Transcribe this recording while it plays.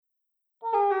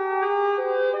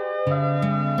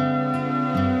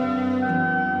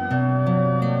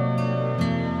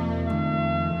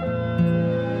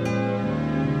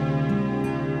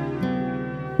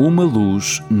Uma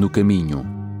Luz no Caminho.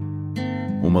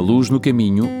 Uma Luz no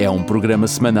Caminho é um programa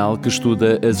semanal que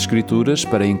estuda as Escrituras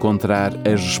para encontrar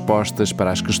as respostas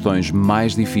para as questões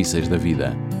mais difíceis da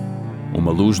vida.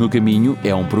 Uma Luz no Caminho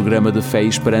é um programa de fé e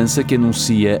esperança que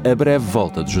anuncia a breve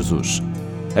volta de Jesus.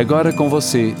 Agora com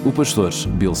você, o pastor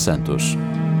Bill Santos.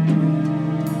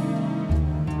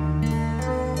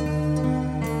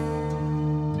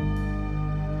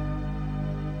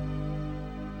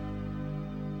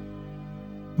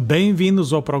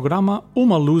 Bem-vindos ao programa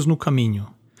Uma Luz no Caminho.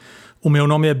 O meu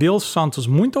nome é Bill Santos,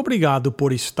 muito obrigado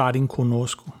por estarem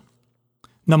conosco.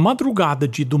 Na madrugada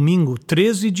de domingo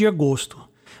 13 de agosto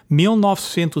de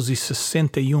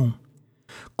 1961,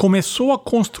 começou a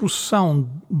construção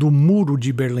do Muro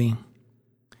de Berlim.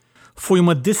 Foi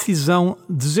uma decisão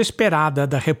desesperada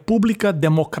da República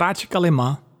Democrática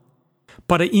Alemã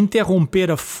para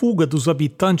interromper a fuga dos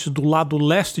habitantes do lado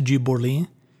leste de Berlim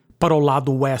para o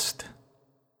lado oeste.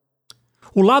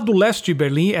 O lado leste de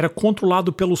Berlim era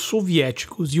controlado pelos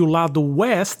soviéticos e o lado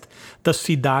oeste da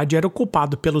cidade era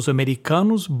ocupado pelos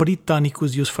americanos,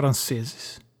 britânicos e os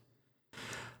franceses.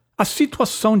 A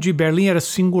situação de Berlim era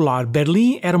singular.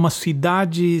 Berlim era uma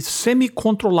cidade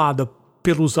semi-controlada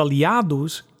pelos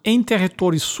aliados em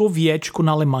território soviético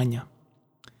na Alemanha.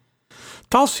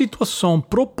 Tal situação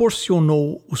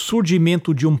proporcionou o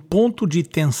surgimento de um ponto de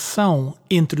tensão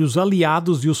entre os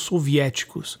aliados e os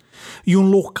soviéticos e um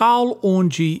local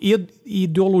onde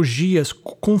ideologias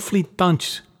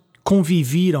conflitantes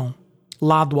conviveram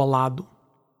lado a lado.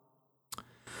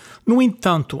 No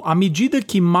entanto, à medida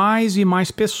que mais e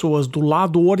mais pessoas do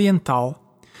lado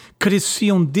oriental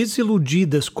cresciam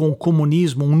desiludidas com o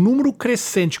comunismo, um número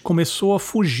crescente começou a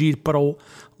fugir para o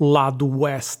lado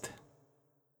oeste.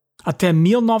 Até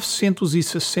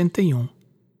 1961,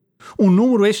 um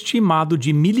número estimado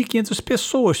de 1.500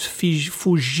 pessoas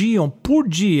fugiam por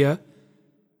dia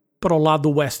para o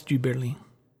lado oeste de Berlim.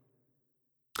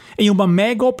 Em uma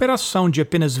mega operação de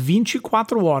apenas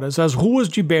 24 horas, as ruas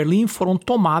de Berlim foram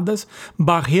tomadas,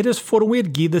 barreiras foram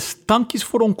erguidas, tanques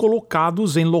foram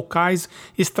colocados em locais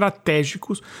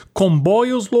estratégicos,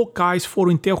 comboios locais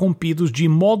foram interrompidos, de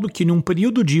modo que, num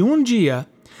período de um dia,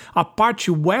 a parte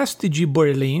oeste de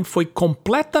Berlim foi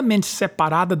completamente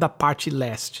separada da parte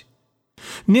leste.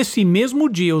 Nesse mesmo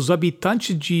dia, os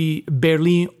habitantes de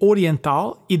Berlim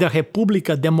Oriental e da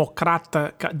República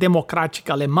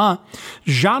Democrática Alemã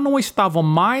já não estavam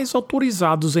mais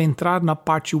autorizados a entrar na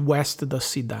parte oeste da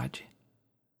cidade.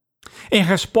 Em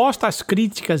resposta às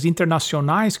críticas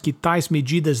internacionais que tais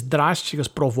medidas drásticas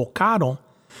provocaram,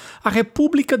 a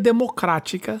República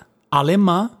Democrática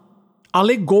Alemã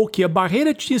alegou que a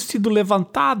barreira tinha sido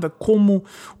levantada como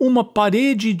uma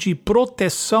parede de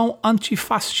proteção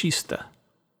antifascista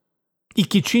e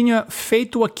que tinha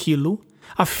feito aquilo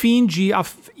a fim de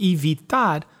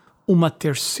evitar uma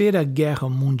terceira guerra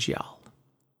mundial.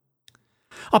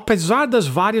 Apesar das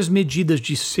várias medidas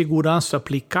de segurança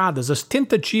aplicadas, as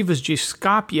tentativas de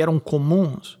escape eram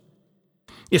comuns,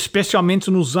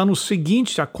 especialmente nos anos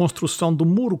seguintes à construção do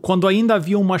muro, quando ainda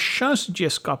havia uma chance de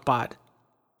escapar.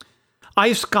 A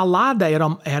escalada era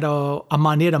a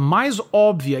maneira mais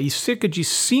óbvia e cerca de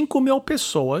 5.000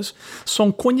 pessoas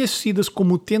são conhecidas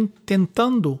como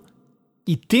tentando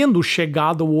e tendo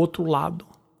chegado ao outro lado.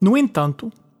 No entanto,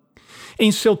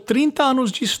 em seus 30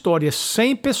 anos de história,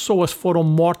 100 pessoas foram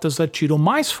mortas a tiro. O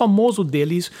mais famoso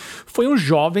deles foi um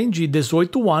jovem de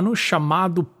 18 anos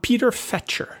chamado Peter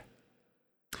Fetcher.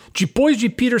 Depois de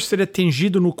Peter ser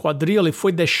atingido no quadril, ele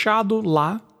foi deixado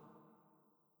lá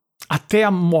até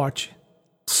a morte,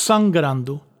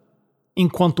 sangrando,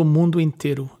 enquanto o mundo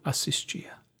inteiro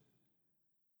assistia.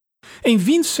 Em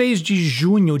 26 de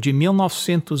junho de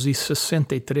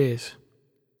 1963,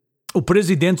 o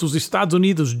presidente dos Estados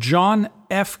Unidos, John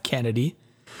F. Kennedy,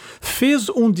 fez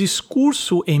um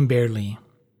discurso em Berlim.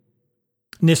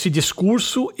 Nesse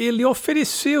discurso, ele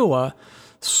ofereceu a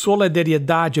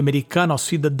solidariedade americana aos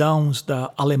cidadãos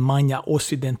da Alemanha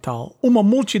Ocidental. Uma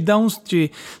multidão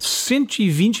de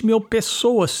 120.000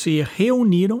 pessoas se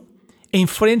reuniram em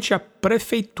frente à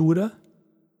prefeitura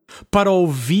para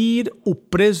ouvir o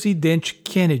presidente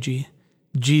Kennedy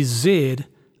dizer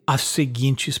as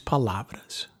seguintes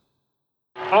palavras: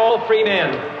 All free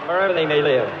men, wherever they may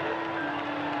live,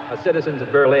 are citizens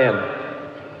of Berlin.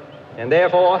 And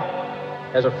therefore,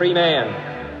 as a free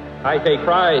man, I take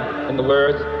pride in the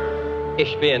words,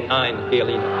 Ich bin ein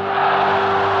Berliner.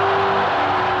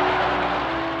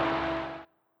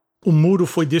 O muro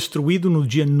foi destruído no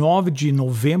dia 9 de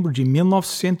novembro de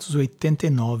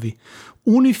 1989,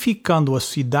 unificando a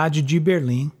cidade de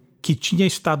Berlim, que tinha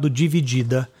estado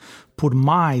dividida por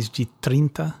mais de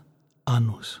 30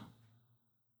 anos.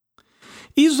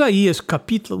 Isaías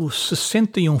capítulo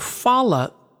 61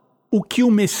 fala o que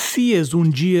o Messias um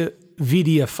dia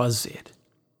viria fazer.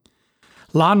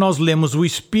 Lá nós lemos: o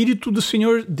Espírito do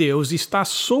Senhor Deus está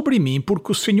sobre mim,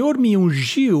 porque o Senhor me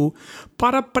ungiu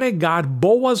para pregar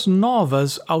boas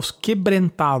novas aos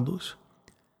quebrantados.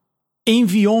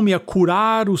 Enviou-me a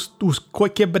curar os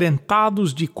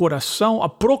quebrantados de coração, a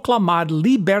proclamar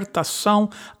libertação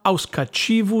aos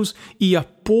cativos e a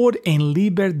pôr em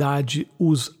liberdade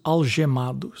os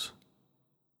algemados.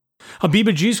 A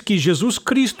Bíblia diz que Jesus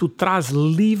Cristo traz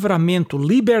livramento,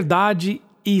 liberdade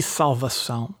e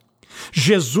salvação.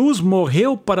 Jesus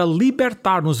morreu para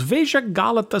libertar-nos. Veja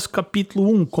Gálatas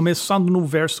capítulo 1, começando no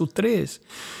verso 3.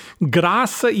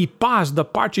 Graça e paz da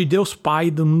parte de Deus Pai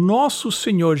do nosso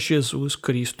Senhor Jesus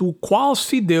Cristo, o qual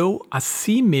se deu a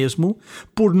si mesmo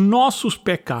por nossos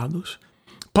pecados,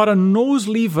 para nos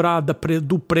livrar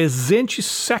do presente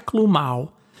século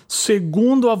mau,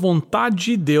 segundo a vontade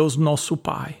de Deus nosso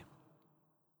Pai.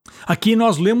 Aqui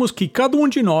nós lemos que cada um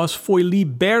de nós foi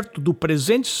liberto do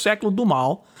presente século do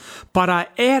mal para a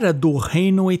era do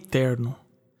reino eterno.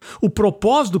 O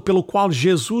propósito pelo qual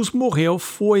Jesus morreu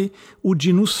foi o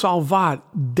de nos salvar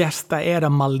desta era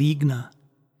maligna.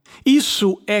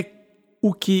 Isso é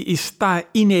o que está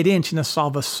inerente na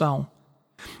salvação.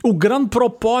 O grande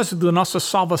propósito da nossa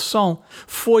salvação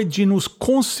foi de nos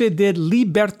conceder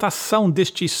libertação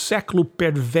deste século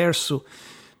perverso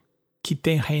que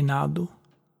tem reinado.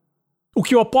 O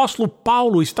que o apóstolo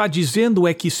Paulo está dizendo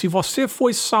é que se você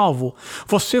foi salvo,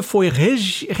 você foi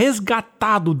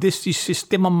resgatado deste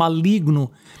sistema maligno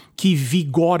que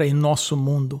vigora em nosso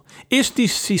mundo. Este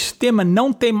sistema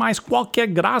não tem mais qualquer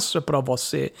graça para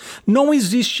você. Não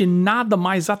existe nada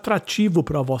mais atrativo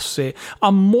para você. A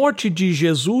morte de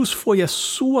Jesus foi a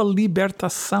sua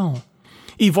libertação.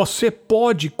 E você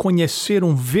pode conhecer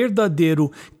um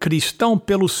verdadeiro cristão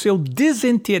pelo seu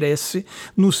desinteresse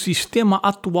no sistema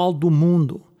atual do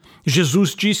mundo.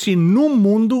 Jesus disse: no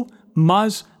mundo,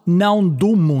 mas não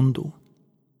do mundo.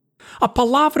 A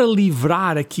palavra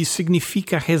livrar aqui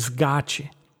significa resgate.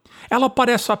 Ela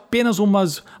aparece apenas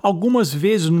algumas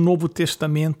vezes no Novo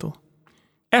Testamento.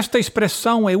 Esta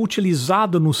expressão é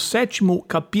utilizada no 7º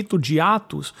capítulo de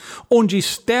Atos, onde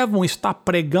Estevão está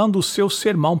pregando o seu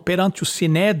sermão perante o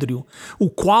Sinédrio, o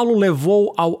qual o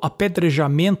levou ao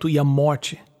apedrejamento e à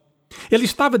morte. Ele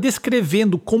estava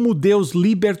descrevendo como Deus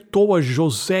libertou a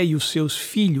José e os seus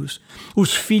filhos,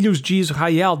 os filhos de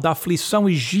Israel, da aflição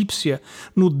egípcia.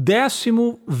 No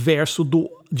 10º verso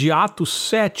de Atos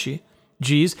 7,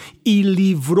 diz: e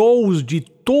livrou-os de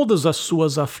todas as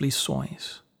suas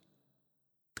aflições.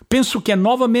 Penso que é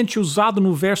novamente usado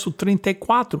no verso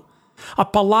 34. A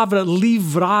palavra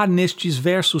livrar nestes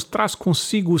versos traz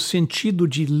consigo o sentido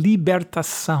de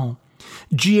libertação,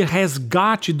 de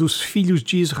resgate dos filhos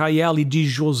de Israel e de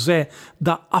José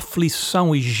da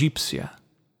aflição egípcia.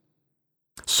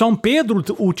 São Pedro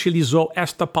utilizou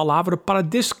esta palavra para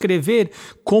descrever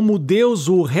como Deus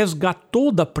o resgatou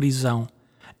da prisão.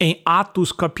 Em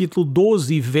Atos capítulo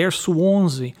 12, verso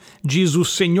 11, diz: o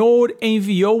Senhor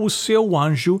enviou o seu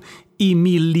anjo e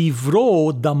me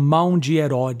livrou da mão de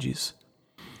Herodes.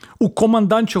 O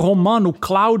comandante romano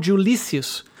Cláudio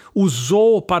Lísias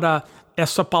usou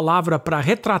essa palavra para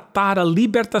retratar a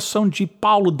libertação de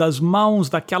Paulo das mãos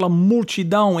daquela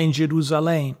multidão em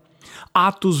Jerusalém.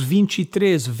 Atos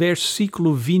 23,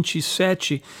 versículo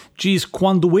 27, diz: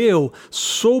 quando eu,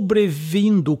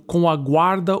 sobrevindo com a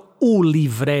guarda, o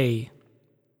livrei.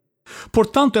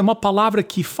 Portanto, é uma palavra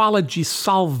que fala de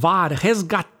salvar,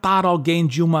 resgatar alguém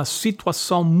de uma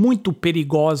situação muito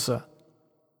perigosa.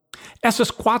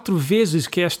 Essas 4 vezes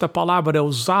que esta palavra é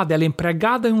usada, ela é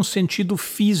empregada em um sentido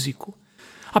físico.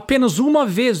 Apenas uma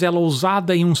vez ela é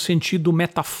usada em um sentido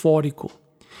metafórico.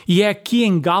 E é aqui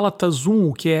em Gálatas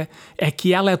 1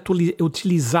 que ela é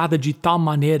utilizada de tal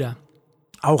maneira,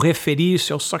 ao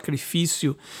referir-se ao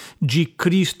sacrifício de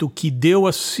Cristo que deu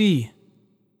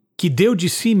de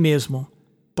si mesmo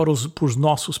para os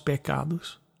nossos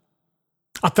pecados.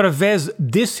 Através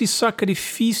desse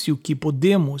sacrifício que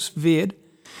podemos ver,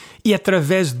 e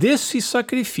através desse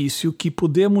sacrifício que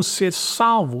podemos ser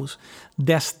salvos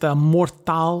desta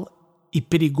mortal e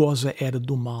perigosa era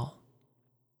do mal.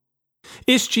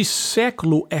 Este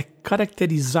século é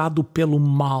caracterizado pelo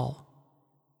mal,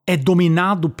 é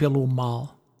dominado pelo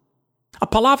mal. A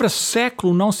palavra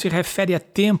século não se refere a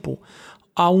tempo,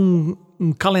 a um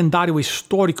calendário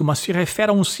histórico, mas se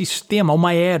refere a um sistema, a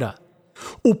uma era.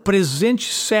 O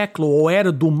presente século, ou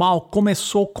era do mal,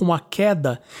 começou com a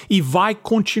queda e vai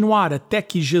continuar até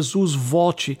que Jesus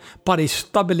volte para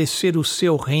estabelecer o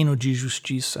seu reino de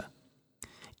justiça.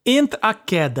 Entre a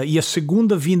queda e a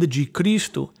segunda vinda de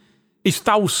Cristo,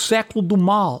 está o século do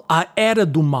mal, a era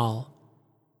do mal.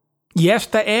 E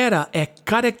esta era é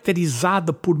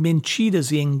caracterizada por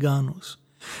mentiras e enganos.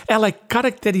 Ela é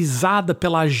caracterizada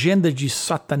pela agenda de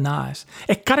Satanás.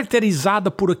 É caracterizada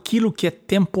por aquilo que é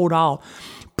temporal,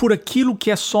 por aquilo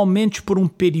que é somente por um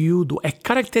período. É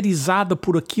caracterizada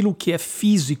por aquilo que é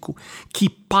físico, que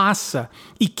passa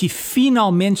e que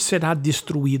finalmente será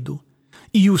destruído.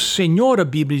 E o Senhor, a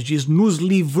Bíblia diz, nos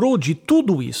livrou de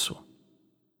tudo isso.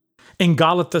 Em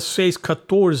Gálatas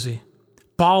 6,14,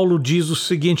 Paulo diz o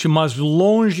seguinte: mas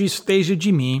longe esteja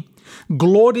de mim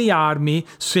gloriar-me,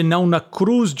 senão na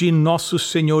cruz de nosso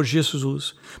Senhor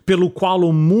Jesus, pelo qual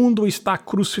o mundo está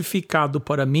crucificado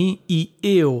para mim e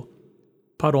eu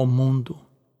para o mundo.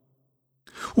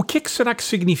 O que será que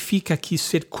significa aqui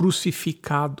ser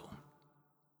crucificado?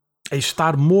 É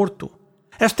estar morto.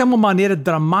 Esta é uma maneira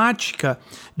dramática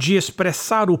de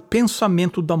expressar o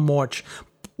pensamento da morte.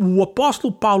 O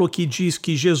apóstolo Paulo aqui diz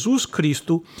que Jesus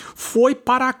Cristo foi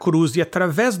para a cruz e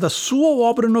através da sua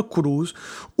obra na cruz,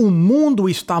 o mundo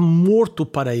está morto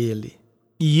para ele.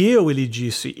 E eu, ele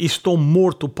disse, estou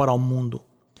morto para o mundo.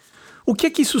 O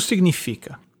que isso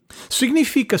significa?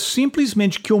 Significa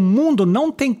simplesmente que o mundo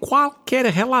não tem qualquer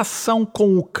relação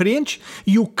com o crente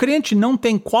e o crente não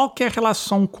tem qualquer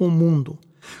relação com o mundo.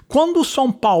 Quando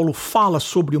São Paulo fala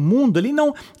sobre o mundo, ele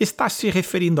não está se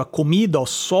referindo à comida, ao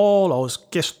sol, às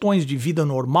questões de vida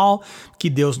normal que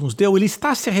Deus nos deu. Ele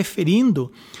está se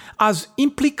referindo às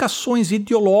implicações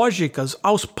ideológicas,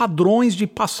 aos padrões de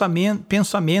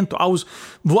pensamento,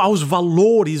 aos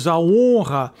valores, à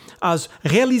honra, às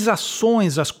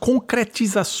realizações, às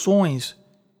concretizações.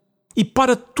 E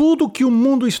para tudo que o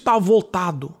mundo está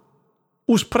voltado.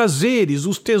 Os prazeres,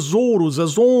 os tesouros,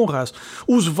 as honras,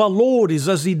 os valores,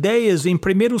 as ideias. Em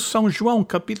 1 São João,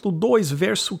 capítulo 2,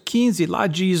 verso 15, lá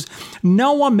diz: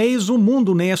 não ameis o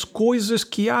mundo, nem as coisas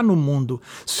que há no mundo.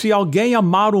 Se alguém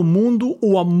amar o mundo,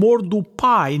 o amor do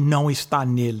Pai não está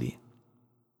nele.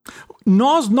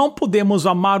 Nós não podemos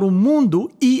amar o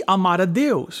mundo e amar a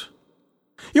Deus.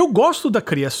 Eu gosto da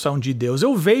criação de Deus,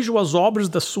 eu vejo as obras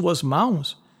das suas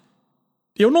mãos.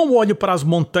 Eu não olho para as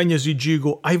montanhas e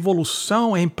digo, a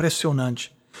evolução é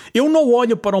impressionante. Eu não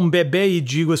olho para um bebê e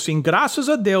digo assim, graças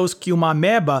a Deus que uma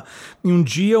ameba, um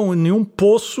dia, em um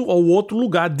poço ou outro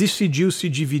lugar, decidiu se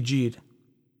dividir.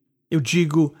 Eu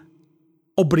digo,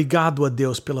 obrigado a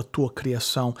Deus pela tua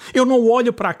criação. Eu não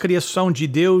olho para a criação de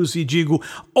Deus e digo,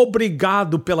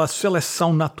 obrigado pela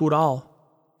seleção natural.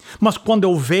 Mas quando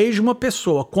eu vejo uma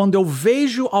pessoa, quando eu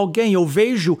vejo alguém, eu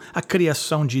vejo a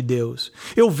criação de Deus.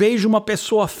 Eu vejo uma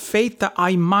pessoa feita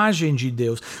à imagem de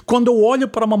Deus. Quando eu olho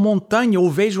para uma montanha, eu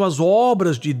vejo as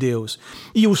obras de Deus.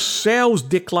 E os céus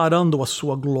declarando a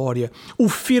sua glória. O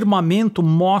firmamento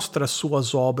mostra as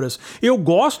suas obras. Eu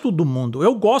gosto do mundo.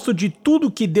 Eu gosto de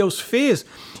tudo que Deus fez.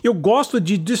 Eu gosto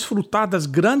de desfrutar das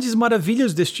grandes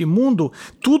maravilhas deste mundo.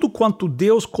 Tudo quanto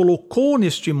Deus colocou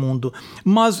neste mundo.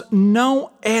 Mas não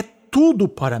é tudo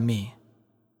para mim.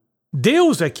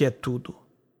 Deus é que é tudo.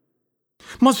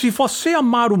 Mas se você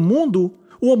amar o mundo,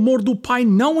 o amor do Pai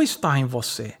não está em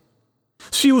você.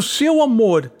 Se o seu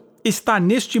amor está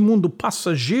neste mundo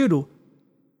passageiro,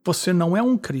 você não é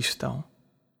um cristão.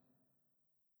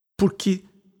 Porque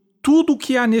tudo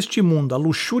que há neste mundo, a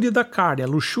luxúria da carne, a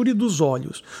luxúria dos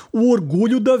olhos, o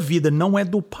orgulho da vida, não é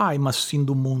do Pai, mas sim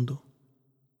do mundo.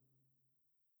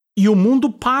 E o mundo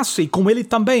passa, e com ele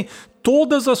também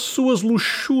todas as suas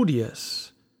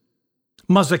luxúrias.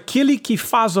 Mas aquele que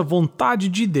faz a vontade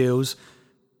de Deus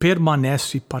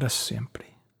permanece para sempre.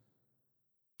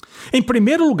 Em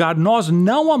primeiro lugar, nós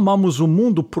não amamos o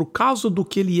mundo por causa do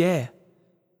que ele é.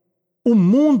 O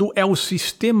mundo é o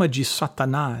sistema de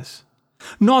Satanás.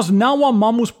 Nós não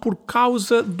amamos por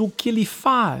causa do que ele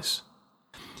faz.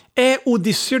 É o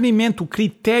discernimento, o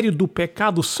critério do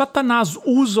pecado. Satanás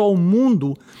usa o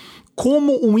mundo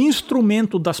como um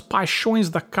instrumento das paixões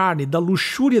da carne, da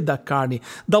luxúria da carne,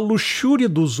 da luxúria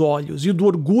dos olhos e do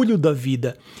orgulho da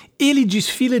vida. Ele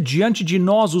desfila diante de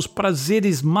nós os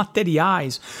prazeres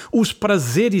materiais, os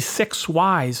prazeres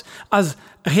sexuais, as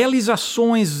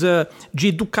realizações de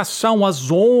educação, as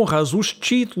honras, os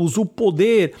títulos, o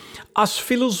poder, as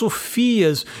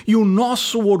filosofias e o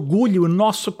nosso orgulho, a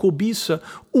nossa cobiça.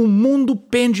 O mundo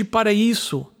pende para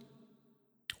isso.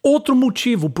 Outro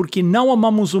motivo porque não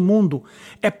amamos o mundo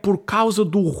é por causa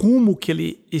do rumo que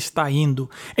ele está indo.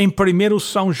 Em 1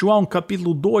 São João,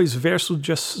 capítulo 2, verso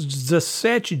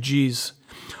 17 diz: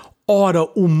 ora,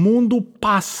 o mundo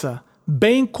passa,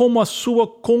 bem como a sua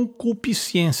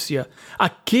concupiscência.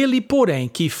 Aquele, porém,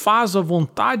 que faz a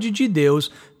vontade de Deus,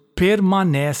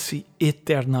 permanece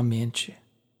eternamente.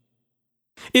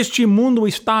 Este mundo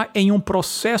está em um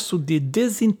processo de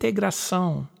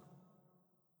desintegração.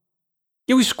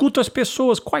 Eu escuto as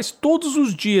pessoas quase todos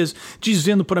os dias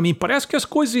dizendo para mim, parece que as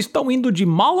coisas estão indo de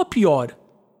mal a pior.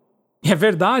 É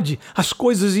verdade, as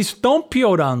coisas estão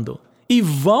piorando e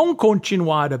vão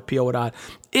continuar a piorar.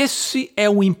 Esse é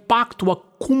o impacto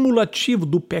acumulativo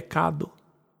do pecado.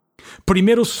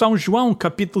 1 São João,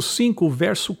 capítulo 5,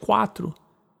 verso 4.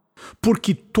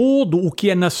 Porque todo o que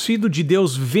é nascido de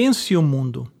Deus vence o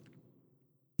mundo.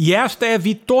 E esta é a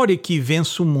vitória que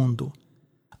vence o mundo,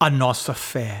 a nossa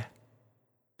fé.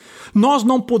 Nós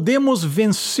não podemos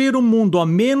vencer o mundo a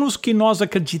menos que nós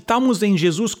acreditamos em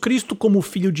Jesus Cristo como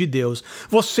Filho de Deus.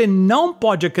 Você não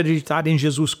pode acreditar em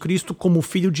Jesus Cristo como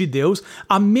Filho de Deus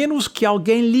a menos que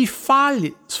alguém lhe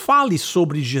fale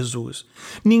sobre Jesus.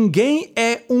 Ninguém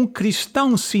é um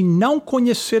cristão se não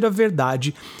conhecer a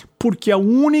verdade, porque a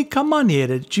única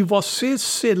maneira de você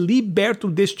ser liberto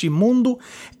deste mundo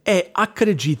é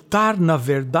acreditar na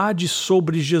verdade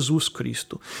sobre Jesus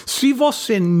Cristo. Se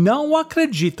você não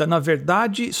acredita na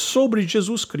verdade sobre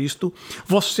Jesus Cristo,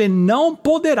 você não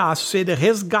poderá ser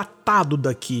resgatado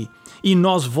daqui. E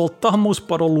nós voltamos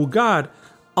para o lugar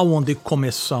aonde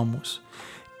começamos.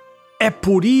 É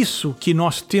por isso que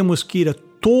nós temos que ir a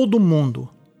todo mundo.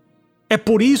 É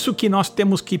por isso que nós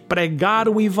temos que pregar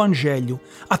o Evangelho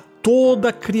a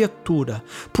toda criatura,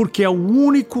 porque é o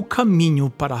único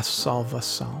caminho para a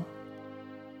salvação.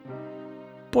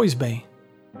 Pois bem,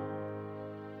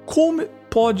 como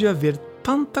pode haver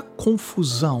tanta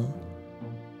confusão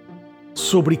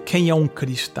sobre quem é um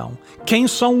cristão? Quem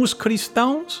são os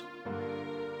cristãos?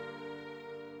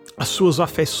 As suas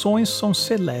afeições são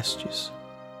celestes.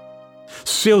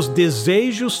 Seus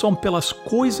desejos são pelas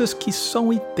coisas que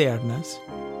são eternas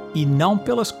e não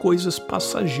pelas coisas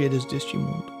passageiras deste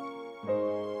mundo.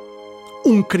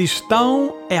 Um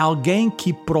cristão é alguém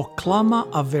que proclama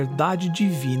a verdade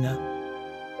divina,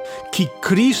 que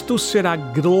Cristo será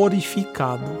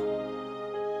glorificado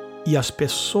e as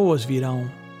pessoas virão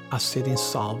a serem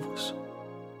salvos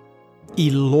e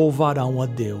louvarão a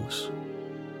Deus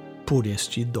por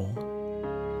este dom.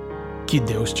 Que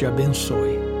Deus te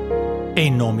abençoe.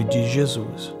 Em nome de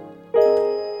Jesus.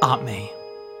 Amém.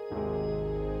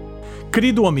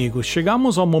 Querido amigo,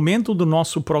 chegamos ao momento do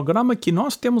nosso programa que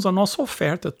nós temos a nossa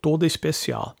oferta toda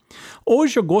especial.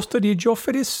 Hoje eu gostaria de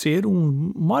oferecer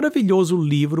um maravilhoso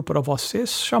livro para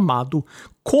vocês chamado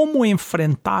Como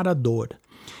Enfrentar a Dor.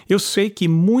 Eu sei que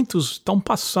muitos estão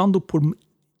passando por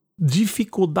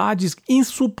dificuldades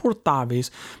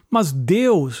insuportáveis, mas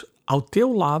Deus, ao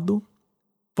teu lado,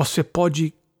 você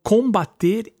pode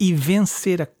combater e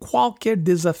vencer a qualquer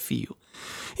desafio.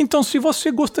 Então, se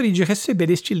você gostaria de receber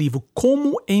este livro,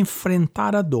 Como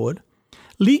Enfrentar a Dor,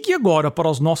 ligue agora para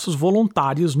os nossos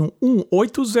voluntários no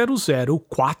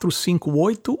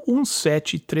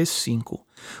 1-800-458-1735.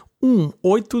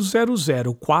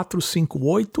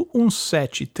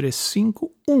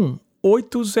 1-800-458-1735.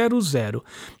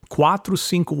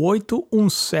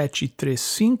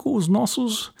 1-800-458-1735. Os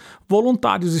nossos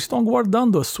voluntários estão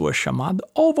aguardando a sua chamada,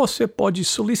 ou você pode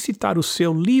solicitar o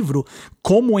seu livro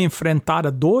Como Enfrentar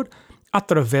a Dor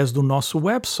através do nosso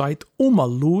website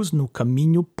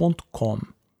umaluznocaminho.com.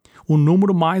 O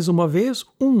número mais uma vez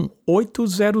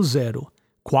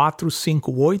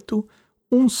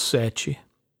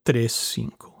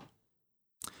 1-800-458-1735.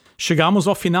 Chegamos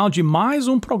ao final de mais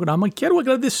um programa. Quero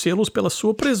agradecê-los pela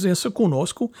sua presença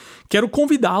conosco. Quero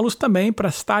convidá-los também para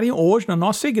estarem hoje na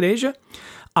nossa igreja.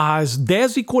 Às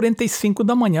 10h45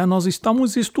 da manhã, nós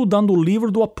estamos estudando o livro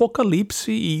do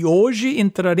Apocalipse e hoje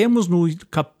entraremos no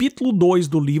capítulo 2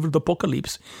 do livro do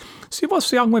Apocalipse. Se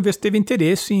você alguma vez teve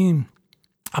interesse em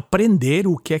aprender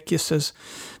o que é que essas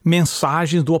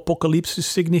mensagens do Apocalipse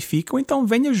significam, então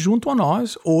venha junto a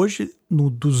nós hoje no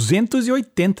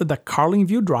 280 da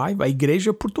Carlinville Drive, a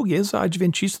Igreja Portuguesa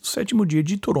Adventista do Sétimo Dia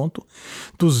de Toronto,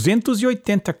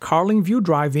 280 Carlinville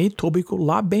Drive em Etobicoke,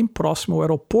 lá bem próximo ao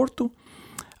aeroporto.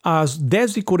 Às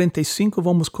 10h45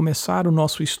 vamos começar o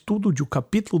nosso estudo do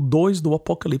capítulo 2 do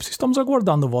Apocalipse. Estamos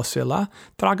aguardando você lá.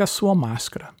 Traga a sua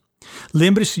máscara.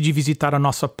 Lembre-se de visitar a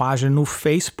nossa página no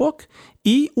Facebook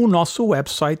e o nosso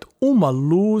website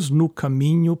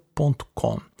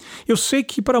umaluznocaminho.com. Eu sei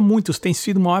que para muitos tem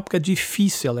sido uma época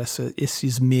difícil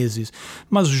esses meses,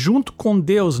 mas junto com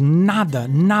Deus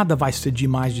nada vai ser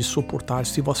demais de suportar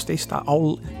se você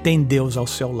tem Deus ao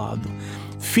seu lado.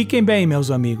 Fiquem bem, meus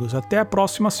amigos. Até a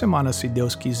próxima semana, se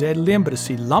Deus quiser.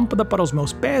 Lembre-se, lâmpada para os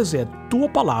meus pés é a tua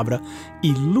palavra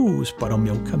e luz para o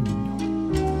meu caminho.